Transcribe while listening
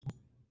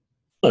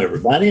Hello,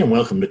 everybody, and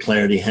welcome to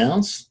Clarity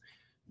House.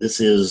 This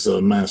is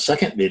my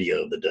second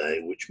video of the day,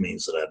 which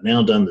means that I've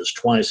now done this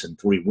twice in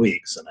 3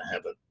 weeks, and I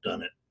haven't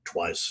done it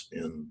twice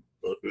in.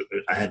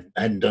 I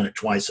hadn't done it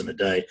twice in a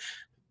day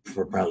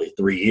for probably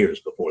 3 years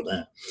before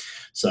that.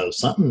 So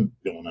something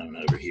going on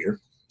over here.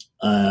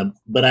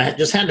 But I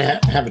just had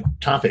to have a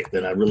topic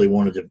that I really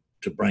wanted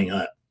to bring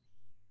up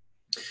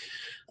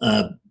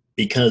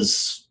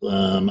because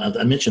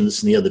I mentioned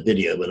this in the other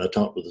video, but I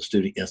talked with a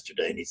student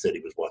yesterday, and he said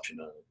he was watching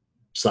a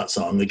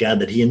satsang, the guy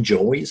that he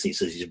enjoys. He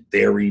says he's a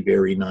very,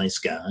 very nice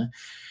guy.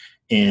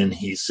 And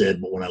he said,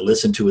 but when I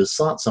listened to his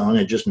satsang,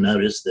 I just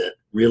noticed that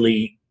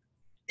really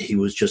he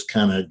was just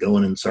kind of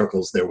going in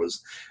circles. There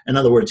was, in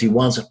other words, he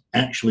wasn't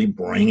actually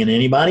bringing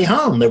anybody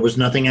home. There was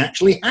nothing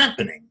actually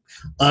happening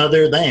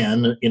other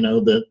than, you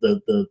know,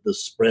 the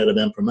spread of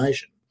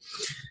information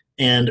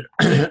and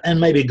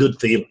maybe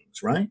good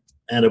feelings, right?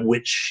 Out of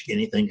which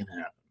anything can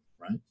happen,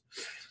 right?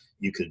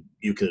 You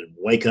could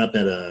wake up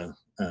at an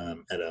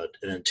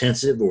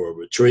intensive or a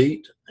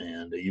retreat,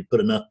 and you put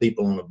enough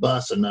people on a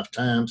bus enough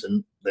times,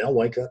 and they'll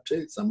wake up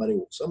too. Somebody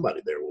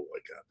there will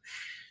wake up.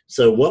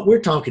 So what we're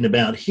talking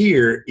about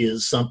here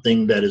is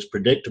something that is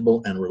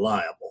predictable and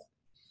reliable.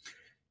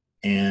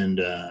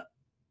 And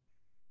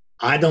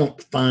I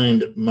don't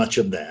find much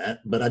of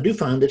that, but I do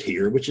find it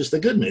here, which is the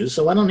good news.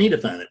 So I don't need to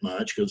find it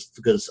much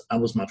because I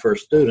was my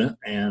first student,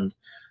 and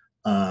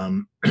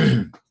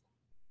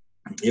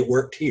it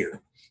worked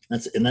here.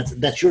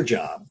 That's your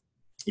job.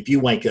 If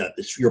you wake up,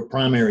 it's your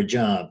primary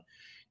job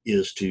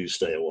is to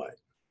stay awake.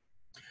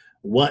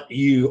 What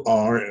you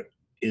are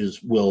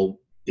is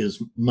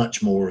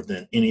much more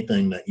than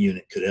anything that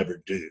unit could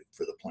ever do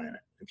for the planet.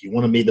 If you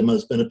want to be the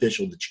most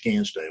beneficial that you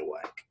can, stay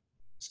awake,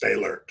 stay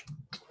alert,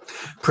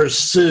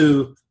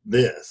 pursue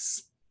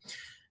this.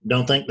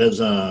 Don't think those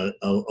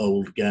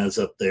old guys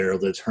up there,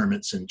 those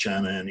hermits in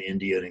China and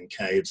India and in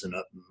caves and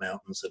up in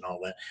mountains and all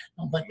that.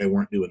 Don't think they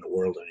weren't doing the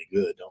world any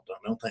good.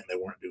 Don't think they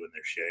weren't doing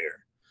their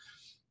share.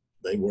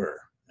 They were,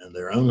 and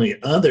their only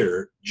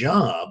other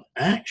job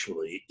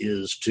actually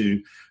is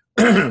to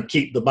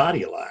keep the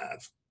body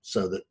alive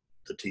so that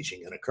the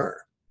teaching can occur.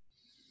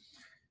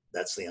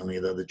 That's the only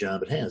other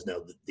job it has.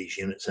 Now, these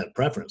units have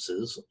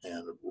preferences,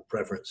 and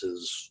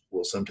preferences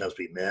will sometimes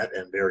be met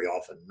and very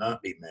often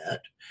not be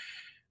met.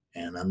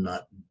 And I'm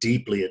not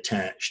deeply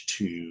attached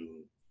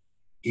to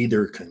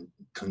either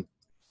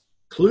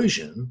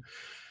conclusion,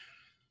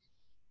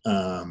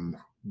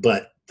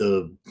 but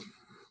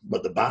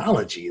the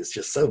biology is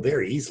just so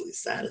very easily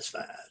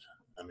satisfied.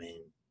 I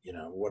mean, you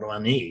know, what do I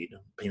need?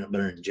 Peanut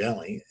butter and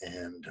jelly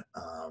and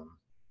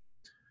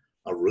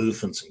a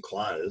roof and some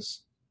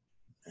clothes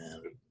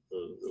and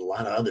a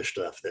lot of other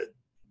stuff that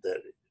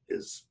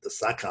is the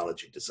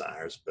psychology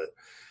desires, but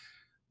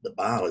the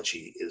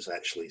biology is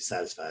actually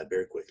satisfied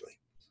very quickly.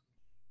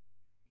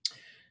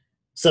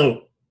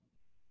 So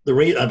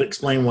I've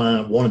explained why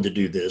I wanted to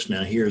do this.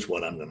 Now here's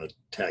what I'm going to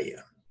tell you.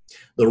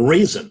 The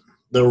reason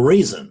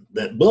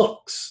that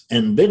books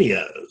and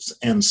videos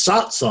and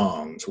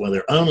satsangs,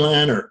 whether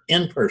online or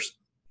in person,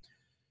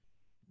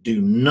 do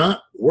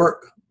not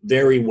work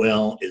very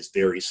well is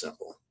very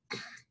simple.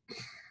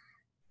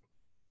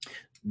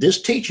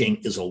 This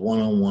teaching is a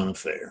one-on-one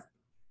affair.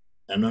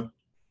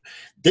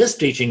 This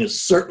teaching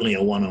is certainly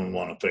a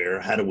one-on-one affair.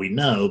 How do we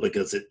know?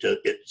 Because it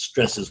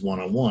stresses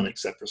one-on-one,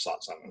 except for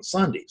satsang on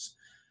Sundays.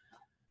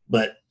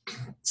 But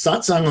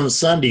satsang on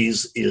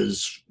Sundays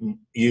is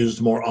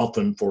used more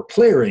often for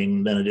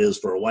clearing than it is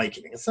for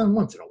awakening. It's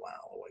once in a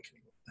while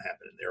awakening will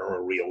happen in there, or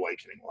a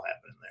reawakening will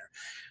happen in there,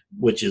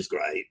 which is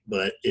great,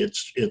 but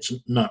it's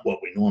not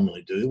what we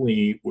normally do.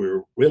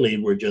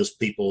 We're just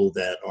people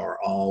that are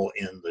all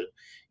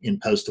in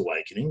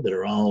post-awakening, that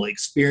are all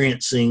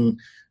experiencing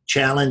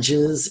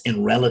challenges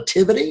in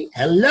relativity.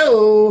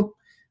 Hello,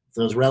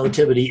 so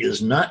relativity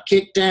is not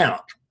kicked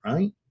out,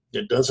 right?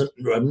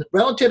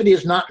 Relativity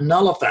is not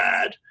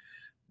nullified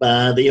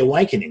by the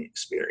awakening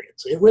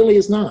experience. It really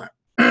is not.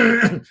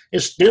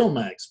 It's still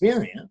my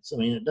experience. I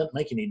mean, it doesn't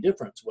make any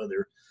difference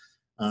whether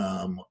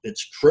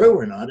it's true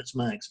or not. It's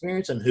my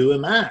experience, and who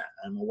am I?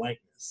 I'm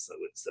awakeness. So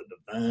it's the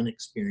divine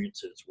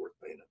experience that's worth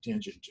paying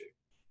attention to.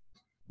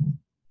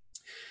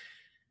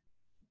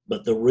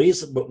 But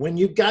when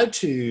you go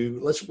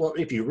to,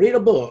 if you read a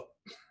book,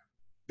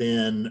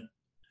 then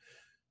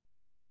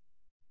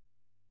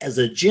as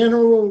a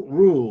general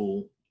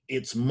rule,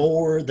 it's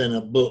more than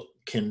a book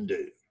can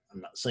do.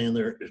 I'm not saying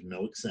there's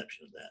no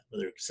exception to that, but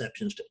there are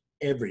exceptions to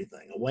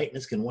everything.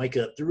 Awakeness can wake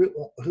up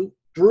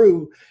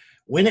through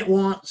when it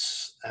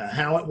wants,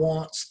 how it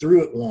wants,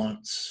 through it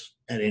wants,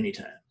 at any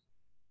time.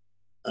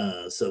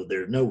 So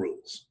there are no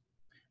rules.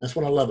 That's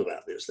what I love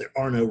about this. There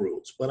are no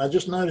rules, but I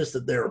just noticed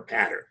that there are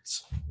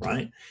patterns,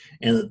 right?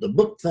 And that the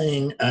book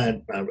thing, I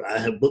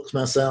have books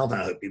myself.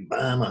 I hope you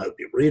buy them. I hope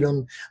you read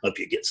them. I hope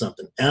you get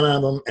something out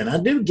of them. And I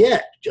do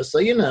get, just so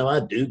you know,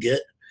 I do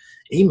get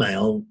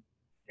email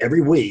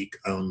every week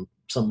on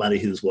somebody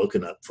who's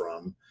woken up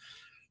from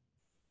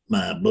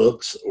my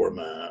books or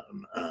my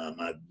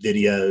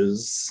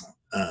videos.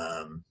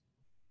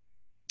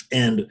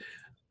 And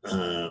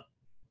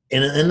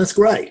And that's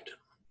great.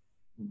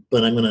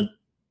 But I'm going to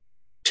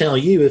tell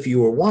you, if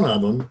you were one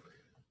of them,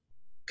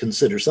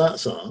 consider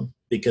satsang,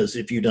 because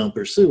if you don't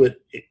pursue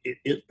it,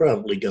 it's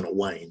probably going to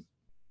wane.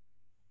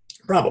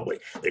 Probably.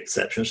 There are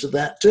exceptions to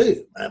that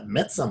too. I've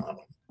met some of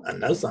them. I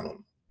know some of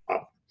them.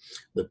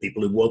 The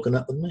people who've woken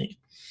up with me,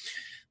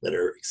 that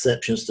are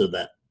exceptions to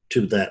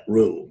that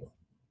rule.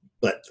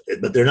 But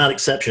they're not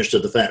exceptions to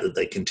the fact that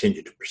they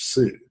continue to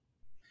pursue.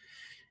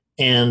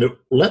 And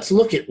let's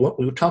look at what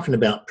we were talking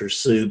about,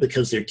 pursue,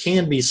 because there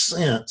can be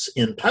sense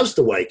in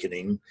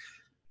post-awakening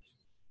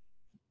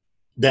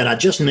that I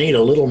just need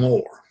a little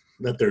more,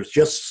 that there's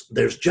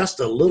just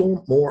a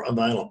little more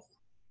available.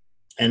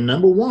 And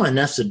number one,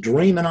 that's a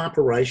dream in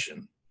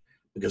operation,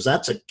 because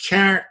that's a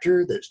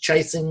character that's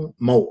chasing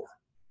more.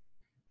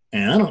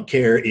 And I don't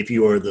care if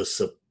you are the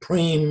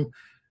supreme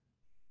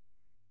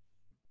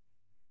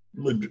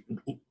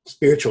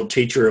spiritual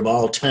teacher of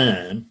all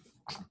time.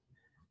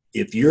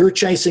 If you're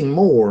chasing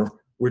more,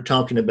 we're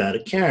talking about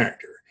a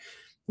character.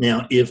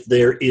 Now, if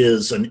there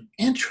is an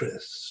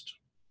interest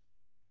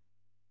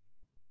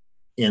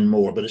in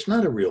more, but it's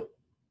not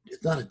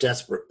a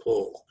desperate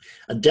pull.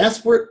 A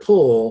desperate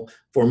pull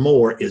for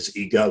more is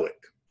egoic.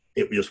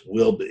 It just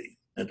will be.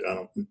 And I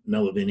don't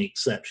know of any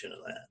exception of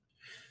that.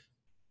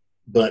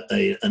 But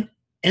an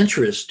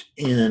interest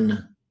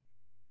in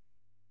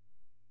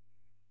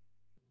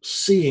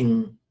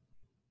seeing,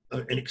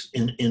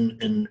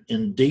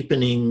 in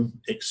deepening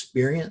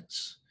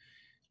experience,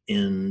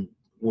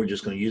 we're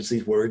just going to use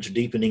these words,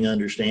 deepening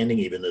understanding,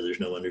 even though there's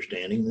no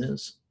understanding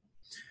this.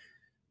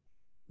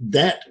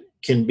 That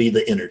can be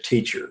the inner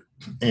teacher,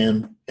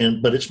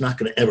 but it's not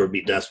going to ever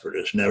be desperate.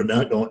 It's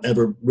not going to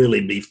ever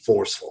really be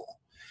forceful,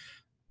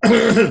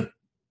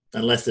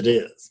 unless it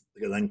is.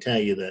 Because I can tell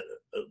you that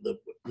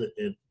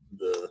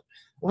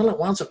well, it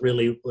wasn't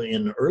really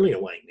in the early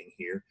awakening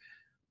here,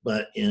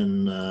 but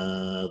in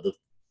the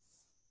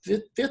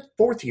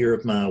fourth year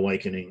of my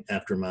awakening,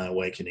 after my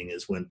awakening,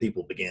 is when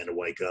people began to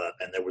wake up,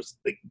 and there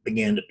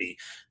began to be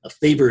a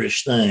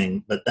feverish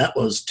thing. But that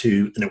was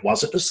and it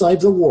wasn't to save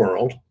the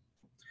world.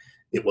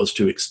 It was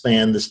to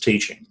expand this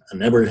teaching. I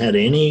never had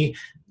any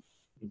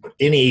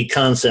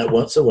concept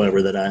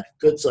whatsoever that I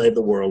could save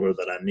the world or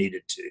that I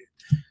needed to.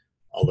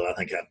 Although I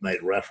think I've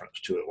made reference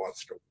to it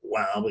once in a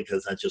while,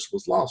 because I just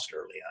was lost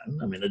early on.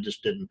 I mean, I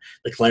just didn't,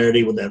 the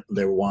clarity that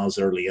there was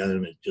early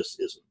on, it just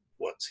isn't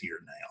what's here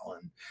now.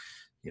 And,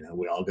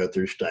 we all go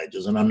through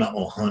stages, and I'm not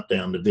going to hunt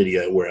down the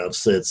video where I've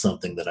said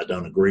something that I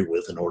don't agree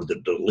with in order to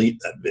delete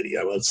that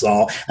video. I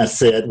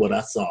said what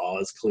I saw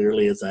as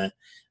clearly as I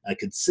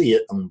could see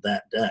it on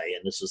that day,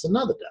 and this is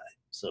another day.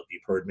 So if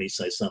you've heard me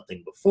say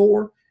something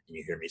before, and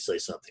you hear me say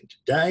something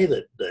today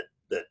that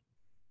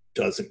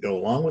doesn't go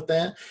along with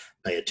that,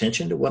 pay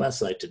attention to what I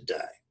say today.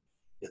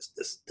 This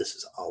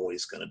is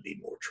always going to be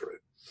more true.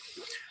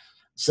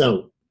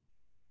 So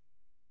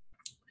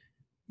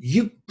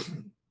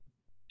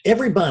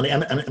everybody,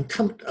 I'm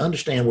coming to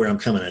understand where I'm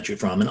coming at you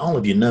from, and all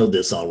of you know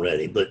this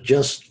already, but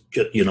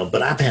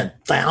but I've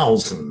had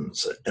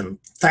thousands and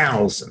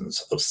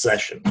thousands of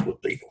sessions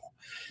with people.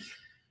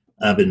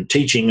 I've been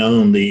teaching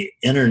on the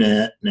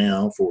internet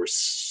now for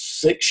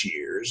 7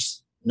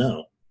 years.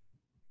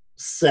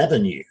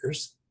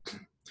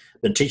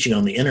 Been teaching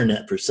on the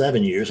internet for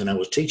 7 years, and I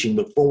was teaching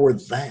before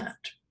that.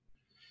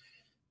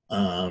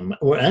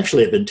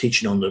 Actually, I've been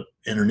teaching on the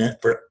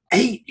internet for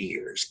 8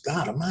 years.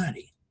 God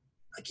Almighty.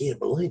 I can't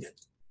believe it.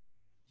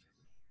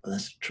 Well,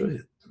 that's the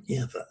truth.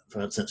 Yeah,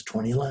 since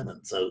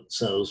 2011. So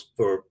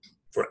for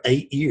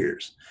 8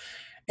 years.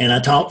 And I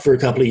taught for a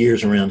couple of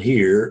years around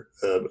here,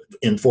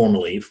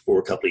 informally, for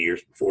a couple of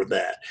years before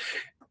that.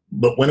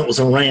 But when it was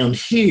around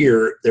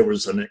here, there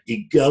was an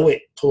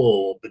egoic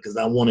pull, because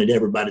I wanted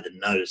everybody to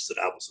notice that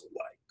I was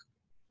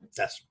awake.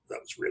 That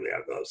was really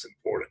what was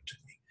important to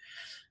me,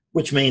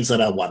 which means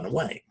that I wasn't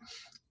awake.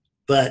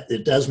 But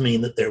it does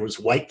mean that there was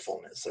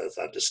wakefulness, as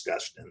I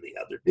discussed in the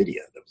other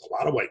video. There was a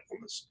lot of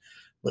wakefulness,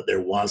 but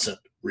there wasn't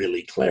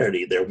really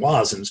clarity. There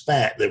was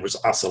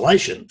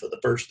oscillation for the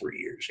first 3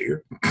 years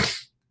here,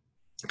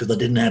 because I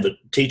didn't have a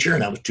teacher,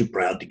 and I was too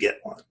proud to get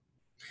one.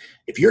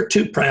 If you're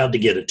too proud to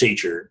get a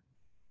teacher,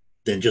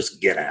 then just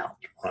get out,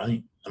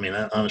 right? I mean,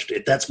 honestly,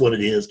 if that's what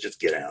it is,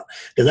 just get out.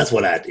 Because that's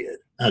what I did.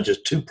 I was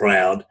just too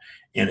proud,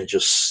 and it's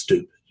just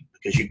stupid.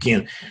 Because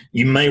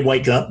you may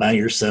wake up by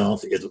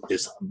yourself. It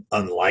is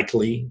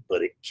unlikely,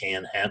 but it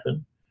can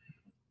happen.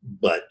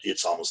 But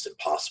it's almost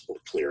impossible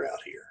to clear out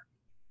here.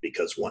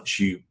 Because once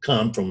you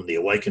come from the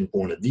awakened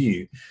point of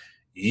view,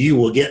 you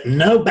will get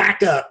no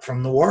backup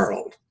from the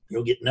world.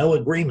 You'll get no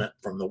agreement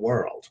from the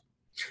world,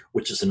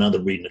 which is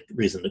another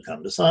reason to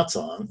come to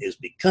satsang, is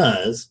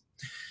because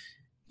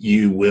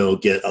you will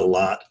get a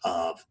lot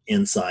of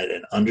insight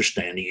and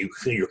understanding.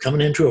 You're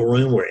coming into a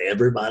room where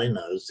everybody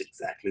knows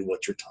exactly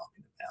what you're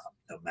talking about,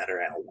 no matter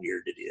how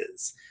weird it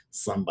is.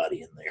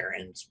 Somebody in there,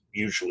 and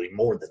usually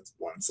more than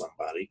one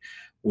somebody,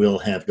 will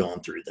have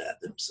gone through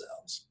that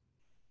themselves.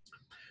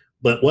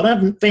 But what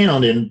I've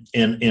found in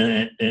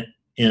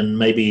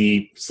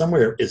maybe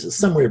somewhere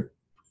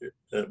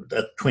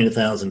between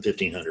 1,000,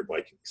 1,500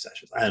 awakening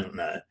sessions. I don't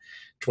know,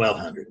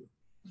 1,200.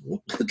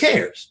 Who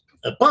cares?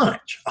 A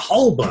bunch, a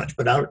whole bunch.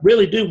 But I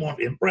really do want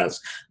to impress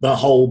the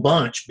whole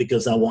bunch,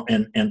 because I want,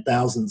 and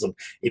thousands of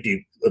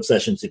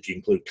sessions, if you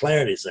include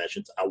clarity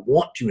sessions, I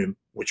want to,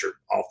 which are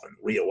often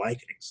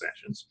reawakening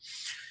sessions.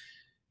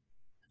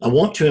 I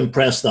want to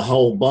impress the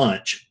whole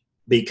bunch,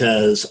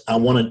 because I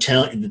want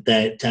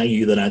to tell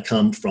you that I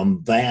come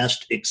from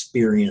vast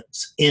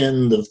experience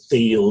in the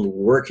field,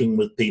 working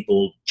with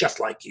people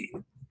just like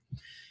you.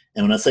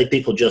 And when I say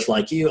people just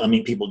like you, I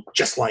mean people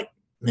just like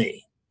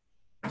me.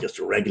 Just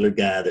a regular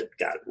guy that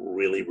got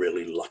really,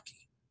 really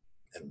lucky,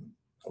 and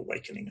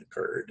awakening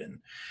occurred. And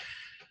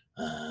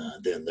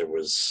then there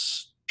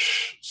was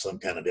some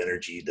kind of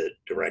energy that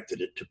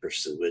directed it to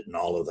pursue it and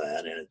all of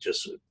that. And it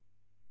just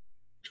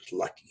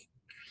lucky.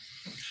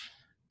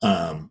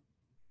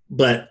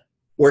 But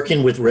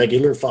working with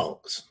regular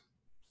folks,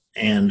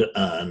 and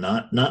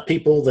not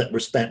people that were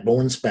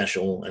born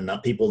special, and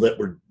not people that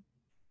were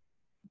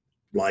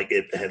like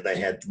they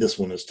had this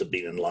one is to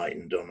be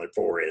enlightened on their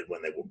forehead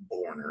when they were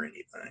born or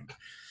anything.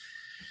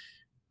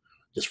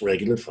 Just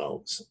regular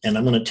folks. And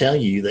I'm going to tell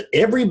you that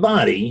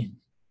everybody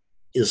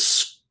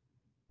is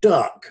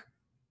stuck.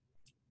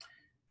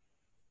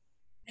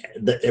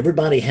 That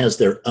everybody has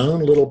their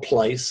own little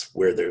place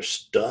where they're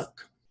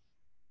stuck.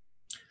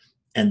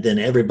 And then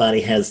everybody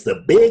has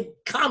the big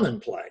common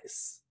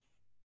place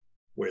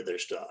where they're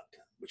stuck,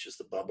 which is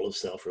the bubble of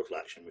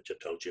self-reflection, which I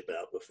told you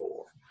about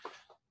before.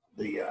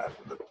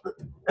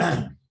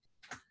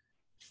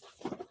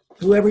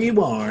 Whoever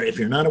you are, if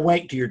you're not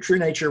awake to your true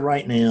nature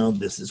right now,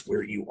 this is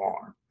where you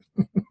are.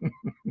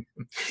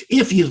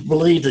 If you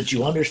believe that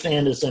you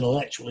understand this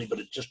intellectually, but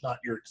it's just not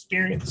your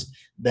experience,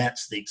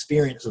 that's the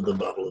experience of the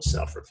bubble of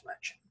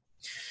self-reflection.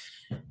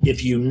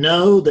 If you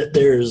know that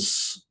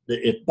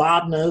if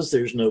Bob knows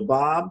there's no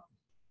Bob,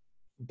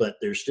 but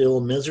there's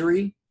still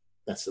misery,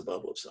 that's the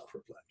bubble of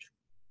self-reflection.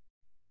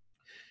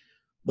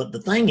 But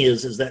the thing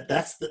is that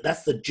that's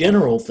the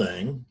general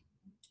thing.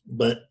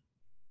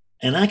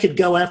 And I could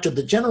go after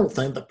the general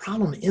thing. The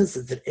problem is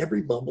that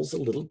every bubble's a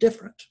little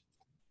different.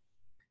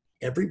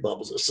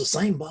 It's the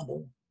same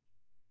bubble,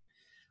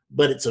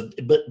 but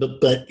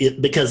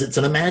because it's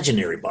an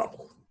imaginary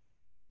bubble,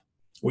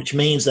 which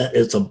means that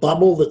it's a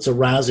bubble that's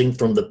arising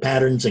from the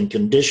patterns and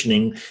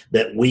conditioning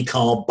that we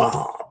call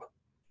Bob.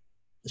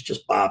 It's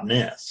just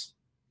Bob-ness.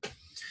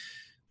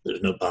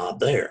 There's no Bob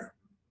there.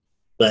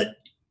 But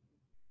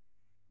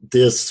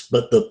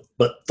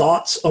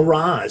thoughts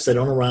arise. They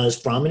don't arise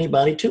from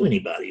anybody to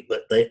anybody,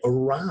 but they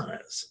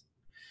arise.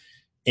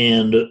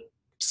 And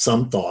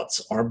some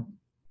thoughts are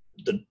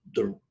the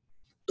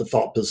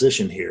default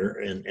position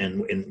here,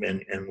 and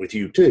with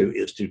you too,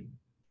 is to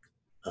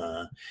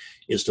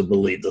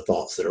believe the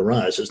thoughts that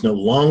arise. It's no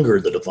longer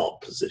the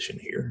default position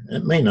here.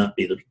 It may not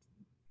be the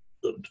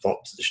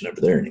default position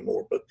over there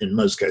anymore, but in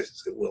most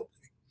cases it will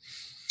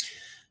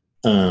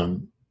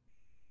be.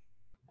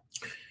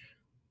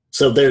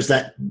 So there's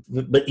that,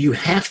 but you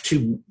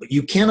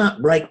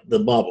cannot break the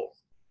bubble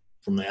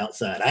from the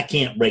outside. I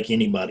can't break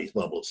anybody's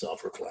bubble of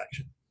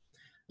self-reflection.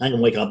 I can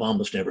wake up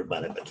almost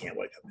everybody, but can't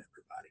wake up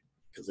everybody,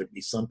 because there'd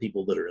be some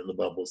people that are in the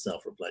bubble of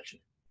self-reflection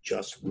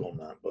just will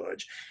not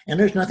budge. And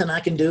there's nothing I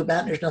can do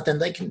about it. There's nothing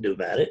they can do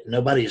about it.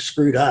 Nobody is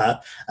screwed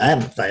up. I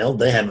haven't failed.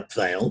 They haven't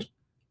failed.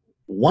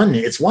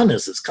 It's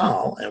oneness is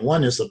called, and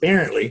oneness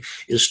apparently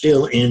is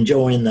still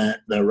enjoying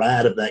the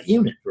ride of that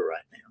unit for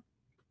right now.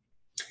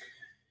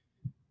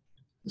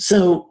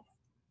 So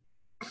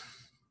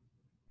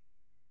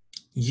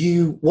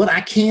what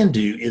I can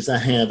do is I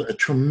have a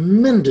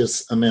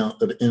tremendous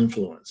amount of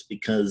influence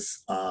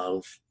because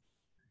of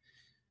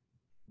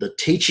the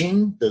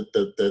teaching,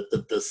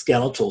 the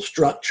skeletal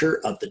structure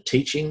of the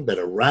teaching that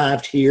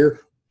arrived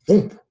here,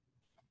 boom,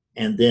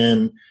 and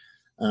then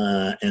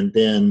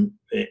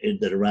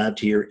that arrived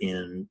here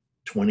in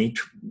 20.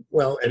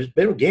 Well, it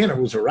began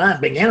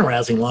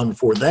arising long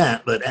before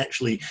that, but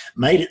actually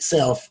made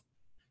itself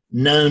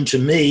known to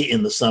me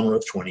in the summer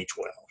of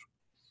 2012.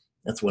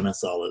 That's when I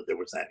saw that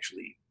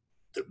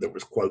there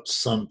was quote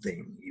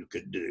something you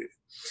could do.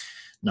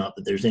 Not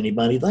that there's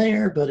anybody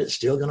there, but it's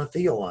still going to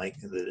feel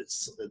like that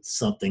it's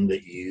something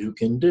that you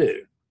can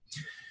do.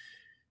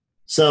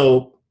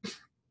 So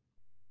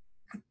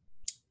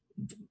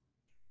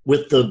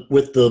with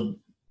the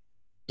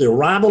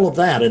arrival of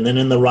that, and then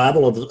in the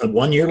arrival of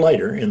 1 year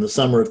later, in the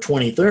summer of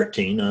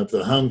 2013, of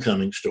the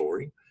homecoming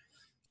story,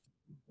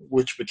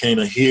 which became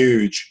a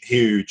huge,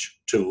 huge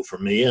tool for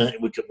me.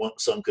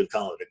 Some could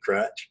call it a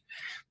crutch.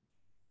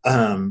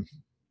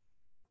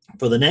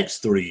 For the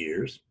next 3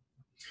 years.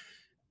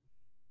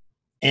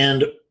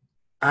 And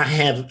I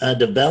have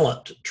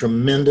developed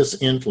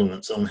tremendous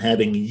influence on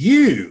having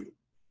you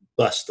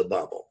bust the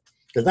bubble,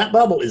 because that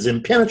bubble is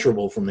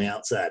impenetrable from the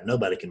outside.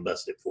 Nobody can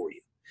bust it for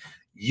you.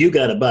 You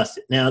got to bust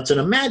it. Now, it's an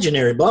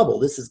imaginary bubble.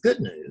 This is good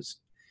news,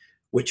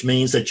 which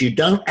means that you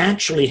don't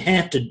actually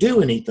have to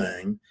do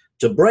anything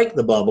to break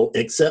the bubble,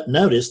 except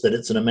notice that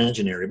it's an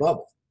imaginary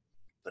bubble.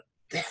 But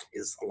that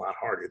is a lot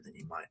harder than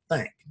you might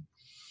think,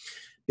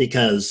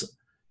 because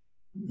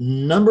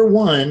Number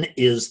one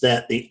is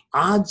that the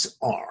odds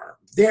are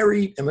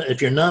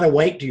if you're not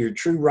awake to your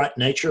true right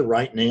nature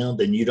right now,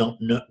 then you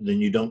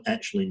don't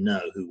actually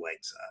know who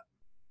wakes up.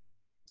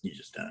 You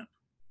just don't.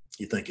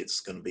 You think it's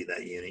going to be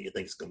that unit. You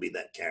think it's going to be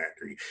that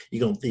character.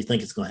 You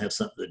think it's going to have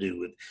something to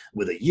do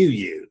with a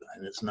you,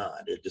 and it's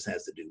not. It just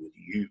has to do with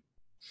you.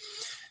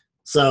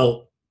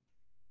 So,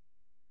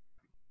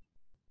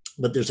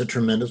 but there's a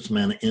tremendous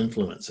amount of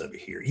influence over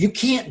here. You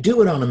can't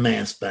do it on a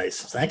mass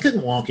basis. I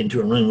couldn't walk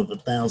into a room of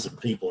 1,000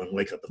 people and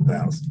wake up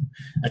 1,000.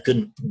 I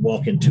couldn't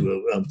walk into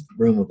a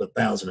room of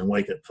 1,000 and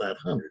wake up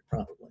 500,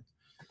 probably.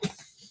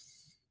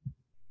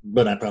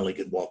 But I probably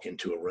could walk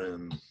into a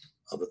room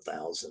of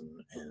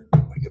 1,000 and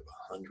wake up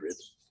 100.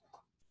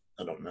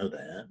 I don't know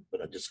that,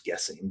 but I'm just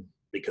guessing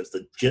because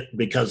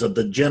of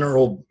the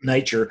general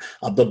nature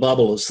of the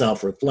bubble of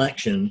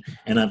self-reflection,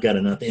 and I've got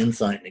enough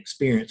insight and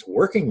experience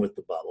working with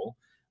the bubble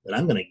that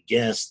I'm going to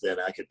guess that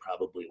I could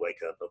probably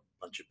wake up a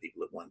bunch of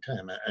people at one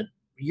time.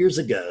 Years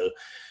ago,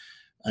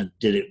 I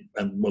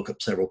woke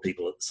up several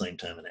people at the same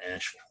time in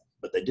Asheville,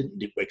 but they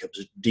didn't wake up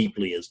as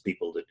deeply as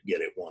people that get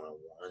it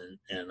one-on-one,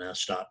 and I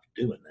stopped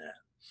doing that.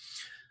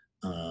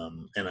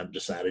 And I've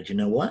decided, you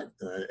know what?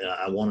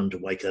 I want them to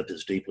wake up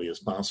as deeply as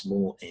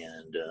possible,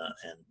 and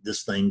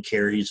this thing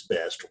carries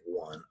best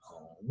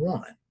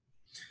one-on-one.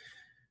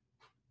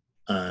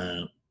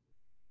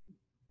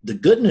 The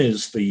good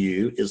news for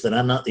you is that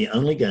I'm not the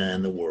only guy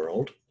in the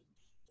world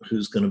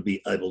who's going to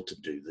be able to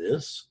do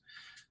this.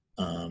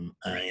 I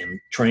am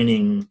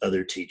training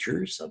other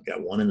teachers. I've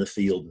got one in the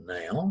field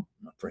now,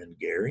 my friend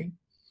Gary,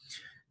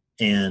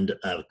 and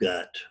I've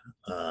got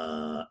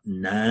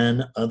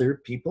 9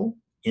 other people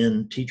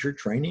in teacher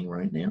training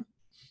right now,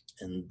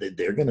 and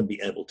they're going to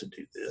be able to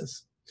do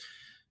this.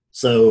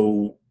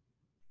 So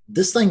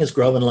this thing is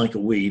growing like a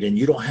weed, and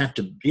you don't have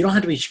to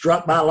be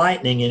struck by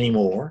lightning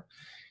anymore.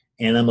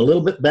 And I'm a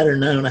little bit better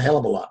known, a hell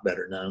of a lot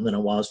better known than I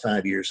was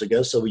 5 years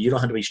ago. So you don't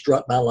have to be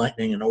struck by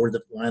lightning in order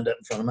to wind up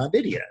in front of my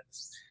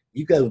videos.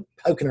 You go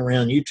poking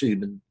around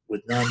YouTube and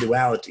with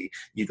non-duality,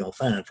 you're going to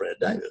find Fred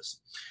Davis.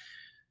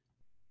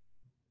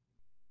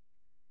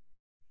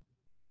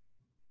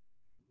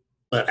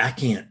 But I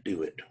can't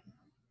do it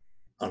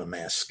on a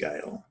mass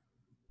scale.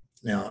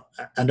 Now,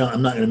 I'm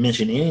not going to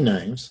mention any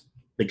names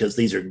because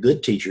these are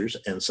good teachers,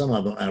 and some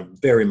of them I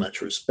very much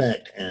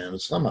respect,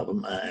 and some of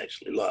them I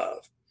actually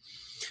love.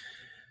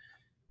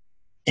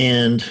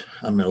 And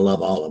I'm going to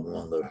love all of them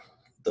on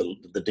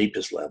the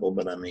deepest level,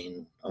 but I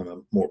mean, on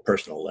a more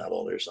personal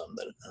level, there's some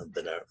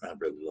that I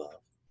really love.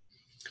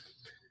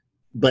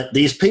 But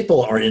these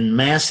people are in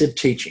massive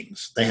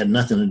teachings. They had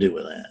nothing to do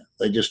with that.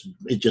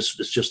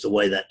 It's just the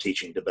way that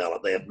teaching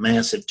developed. They have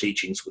massive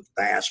teachings with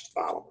vast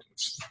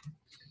followings.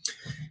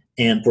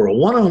 And for a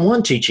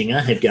one-on-one teaching,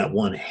 I have got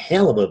one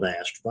hell of a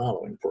vast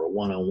following for a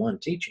one-on-one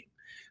teaching.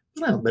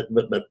 But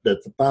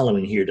the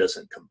following here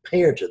doesn't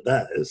compare to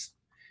those.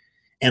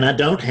 And I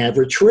don't have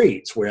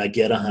retreats where I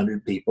get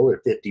 100 people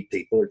or 50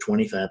 people or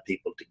 25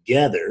 people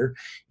together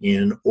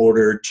in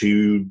order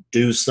to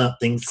do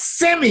something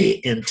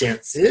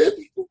semi-intensive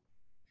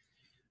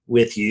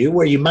with you,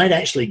 where you might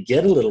actually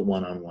get a little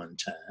one-on-one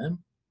time,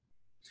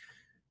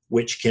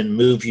 which can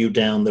move you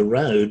down the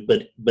road.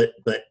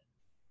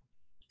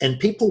 And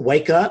people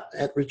wake up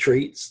at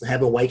retreats,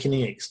 have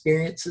awakening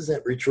experiences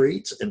at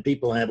retreats, and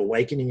people have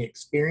awakening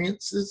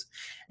experiences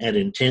at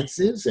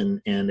intensives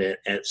and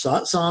at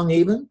satsang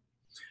even.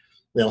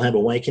 They'll have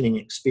awakening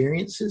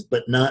experiences,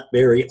 but not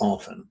very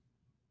often.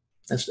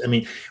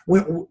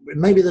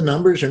 Maybe the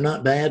numbers are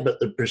not bad, but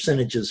the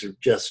percentages are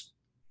just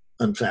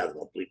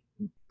unfathomably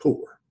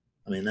poor.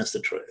 I mean, that's the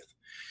truth.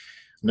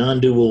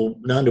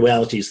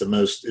 Non-duality is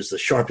the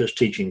sharpest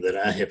teaching that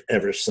I have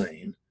ever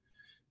seen,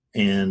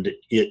 and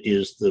it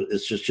just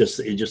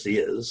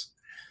is.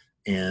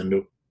 And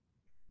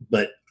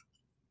I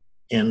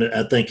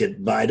think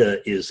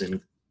Advaita is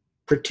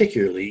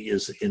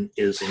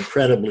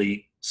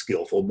incredibly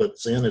skillful, but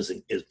Zen is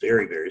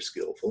very, very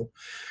skillful.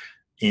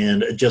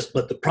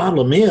 But the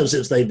problem is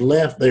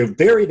they're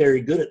very,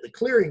 very good at the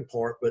clearing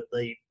part,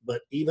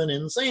 but even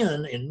in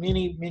Zen, in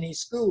many, many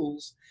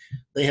schools,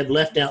 they have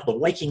left out the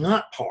waking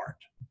up part,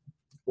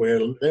 where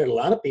there are a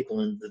lot of people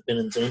that've been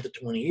in Zen for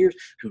 20 years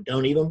who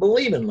don't even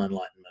believe in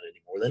enlightenment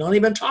anymore. They don't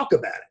even talk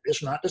about it.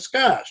 It's not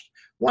discussed.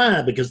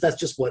 Why? Because that's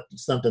just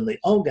something the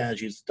old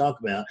guys used to talk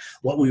about.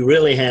 What we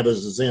really have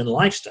is a Zen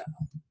lifestyle,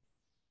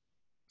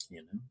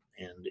 and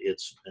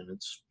it's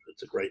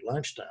a great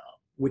lifestyle,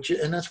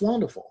 and that's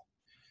wonderful.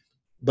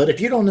 But if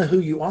you don't know who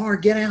you are,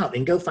 get out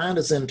and go find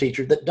a Zen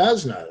teacher that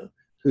does know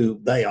who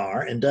they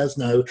are and does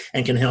know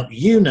and can help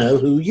you know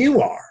who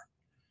you are.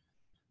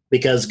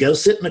 Because go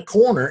sit in a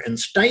corner and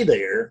stay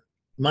there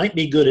might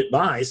be good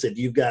advice if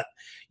you've got,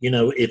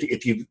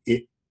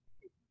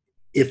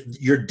 if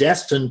you're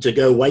destined to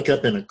go wake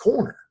up in a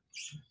corner.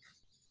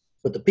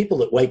 But the people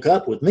that wake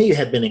up with me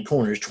have been in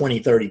corners 20,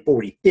 30,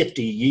 40,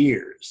 50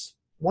 years.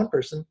 One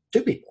person,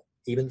 2 people,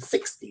 even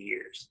 60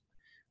 years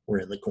were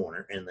in the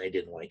corner and they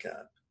didn't wake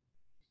up.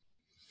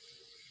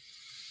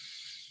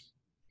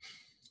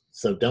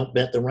 So don't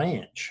bet the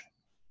ranch.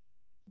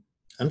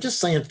 I'm just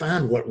saying,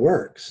 find what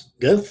works.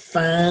 Go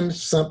find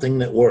something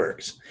that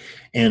works.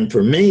 And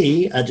for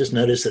me, I just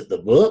noticed that the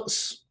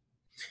books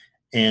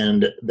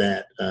and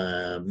that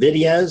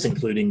videos,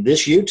 including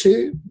this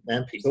YouTube,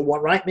 and people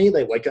want write me.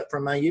 They wake up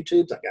from my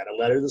YouTubes. I got a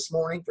letter this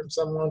morning from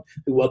someone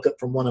who woke up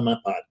from one of my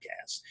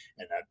podcasts,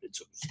 and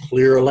it's as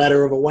clear a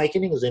letter of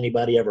awakening as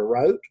anybody ever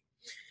wrote.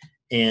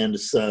 And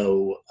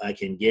so I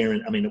can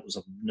guarantee, I mean, it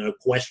was no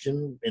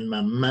question in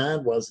my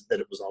mind was that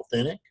it was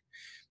authentic.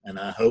 And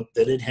I hope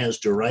that it has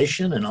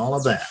duration and all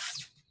of that.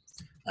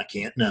 I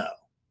can't know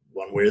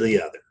one way or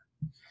the other.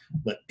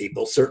 But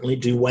people certainly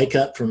do wake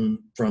up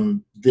from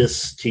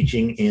this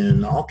teaching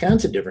in all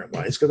kinds of different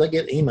ways, because I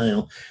get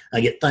email.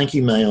 I get thank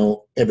you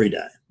mail every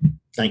day.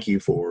 Thank you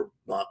for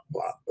blah,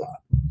 blah, blah.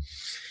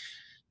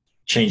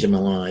 Changing my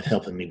life,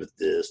 helping me with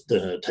this,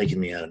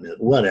 taking me out of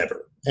it,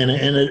 whatever. And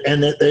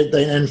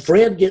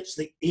Fred gets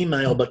the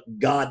email, but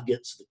God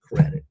gets the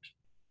credit.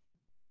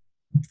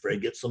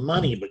 Fred gets the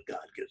money, but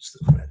God gets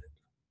the credit.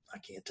 I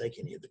can't take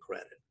any of the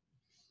credit.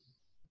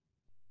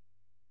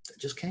 I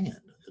just can't.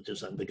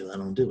 Just because I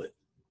don't do it.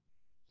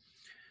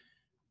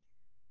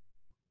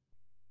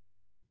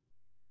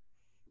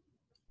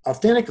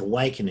 Authentic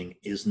awakening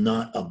is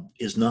not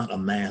a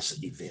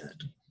mass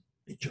event.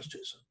 It just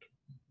isn't.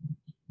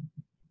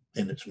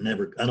 And it's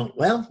never.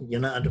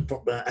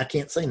 I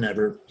can't say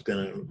never.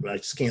 I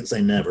just can't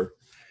say never.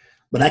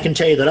 But I can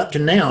tell you that up to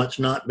now, it's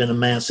not been a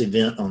mass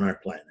event on our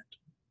planet.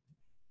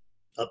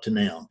 Up to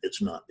now,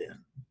 it's not been.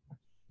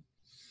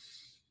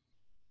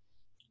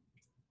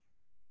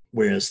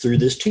 Whereas through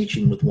this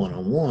teaching with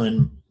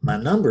one-on-one, my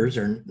numbers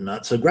are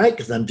not so great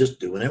because I'm just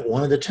doing it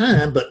one at a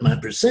time, but my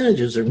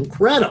percentages are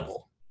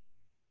incredible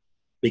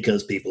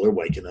because people are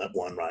waking up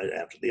one right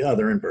after the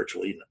other, and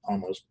virtually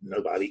almost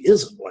nobody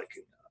isn't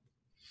waking up.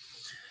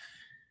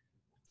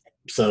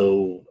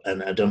 So,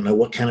 and I don't know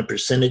what kind of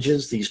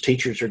percentages these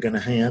teachers are going to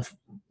have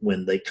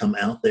when they come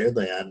out there.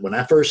 When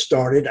I first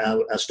started, I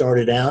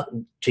started out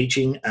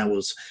teaching. I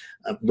was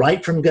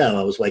right from go.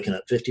 I was waking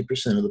up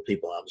 50% of the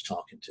people I was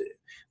talking to,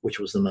 which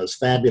was the most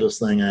fabulous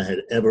thing I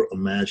had ever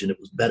imagined. It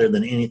was better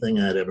than anything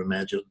I'd ever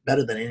imagined,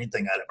 better than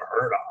anything I'd ever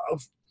heard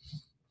of.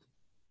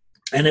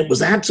 And it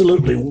was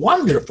absolutely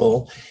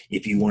wonderful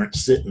if you weren't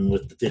sitting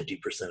with the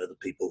 50% of the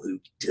people who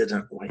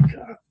didn't wake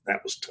up.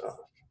 That was tough.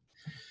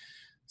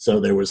 So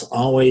there was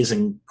always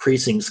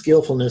increasing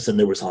skillfulness, and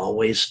there was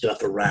always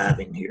stuff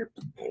arriving here.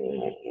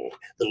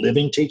 The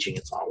living teaching,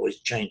 it's always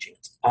changing.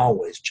 It's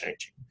always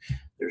changing.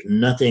 There's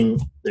nothing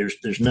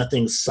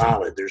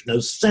solid. There's no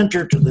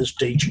center to this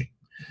teaching.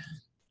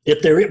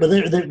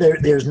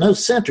 There's no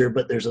center,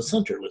 but there's a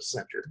centerless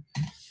center,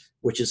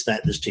 which is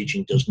that this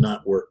teaching does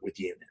not work with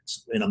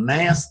units. In a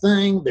mass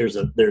thing, there's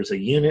a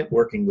unit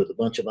working with a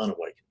bunch of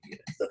unawakened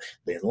units.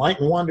 The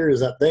enlightened wonder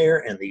is up there,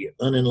 and the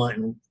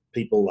unenlightened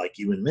people like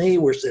you and me,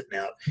 we're sitting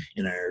out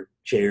in our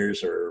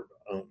chairs or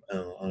on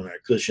our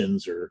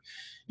cushions or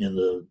on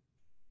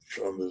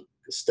the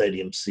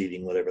stadium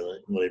seating, whatever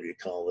you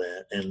call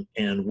that,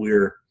 and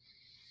we're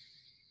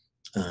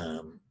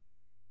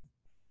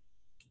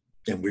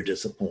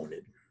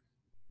disappointed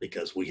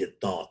because we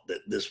had thought that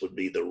this would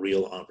be the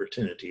real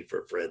opportunity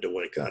for Fred to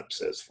wake up,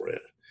 says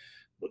Fred.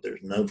 But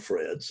there's no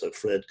Fred, so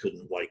Fred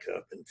couldn't wake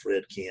up, and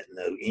Fred can't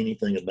know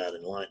anything about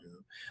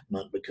enlightenment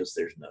because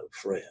there's no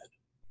Fred.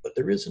 But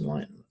there is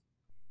enlightenment.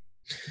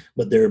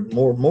 But there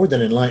more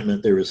than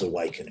enlightenment, there is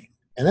awakening.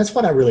 And that's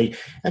what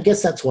I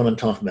guess that's what I'm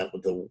talking about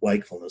with the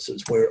wakefulness,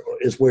 is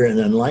where an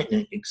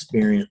enlightenment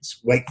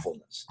experience,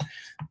 wakefulness,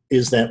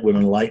 is that when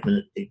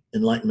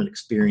enlightenment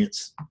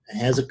experience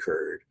has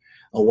occurred,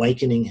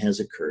 awakening has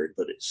occurred,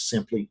 but it's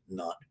simply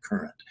not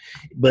current.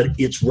 But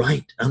it's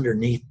right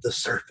underneath the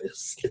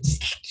surface.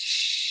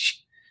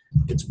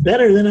 It's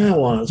better than I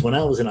was when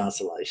I was in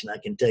oscillation. I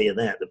can tell you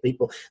that. The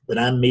people that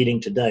I'm meeting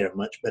today are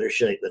much better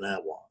shape than I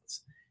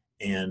was,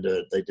 and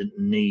they don't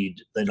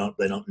need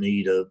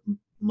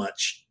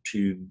much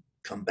to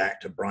come back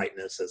to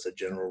brightness as a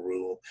general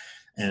rule,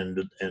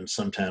 and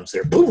sometimes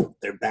they're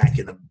back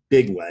in a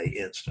big way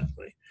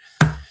instantly.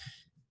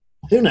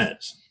 Who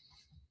knows?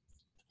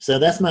 So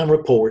that's my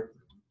report,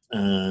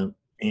 and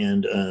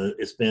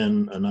it's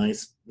been a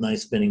nice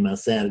spending my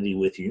Saturday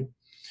with you.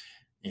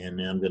 And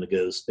now I'm going to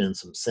go spend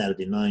some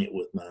Saturday night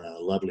with my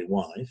lovely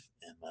wife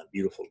and my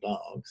beautiful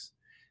dogs.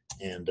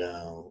 And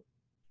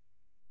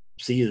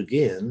see you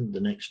again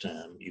the next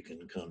time you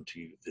can come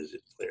to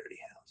visit Clarity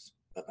House.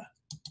 Bye-bye.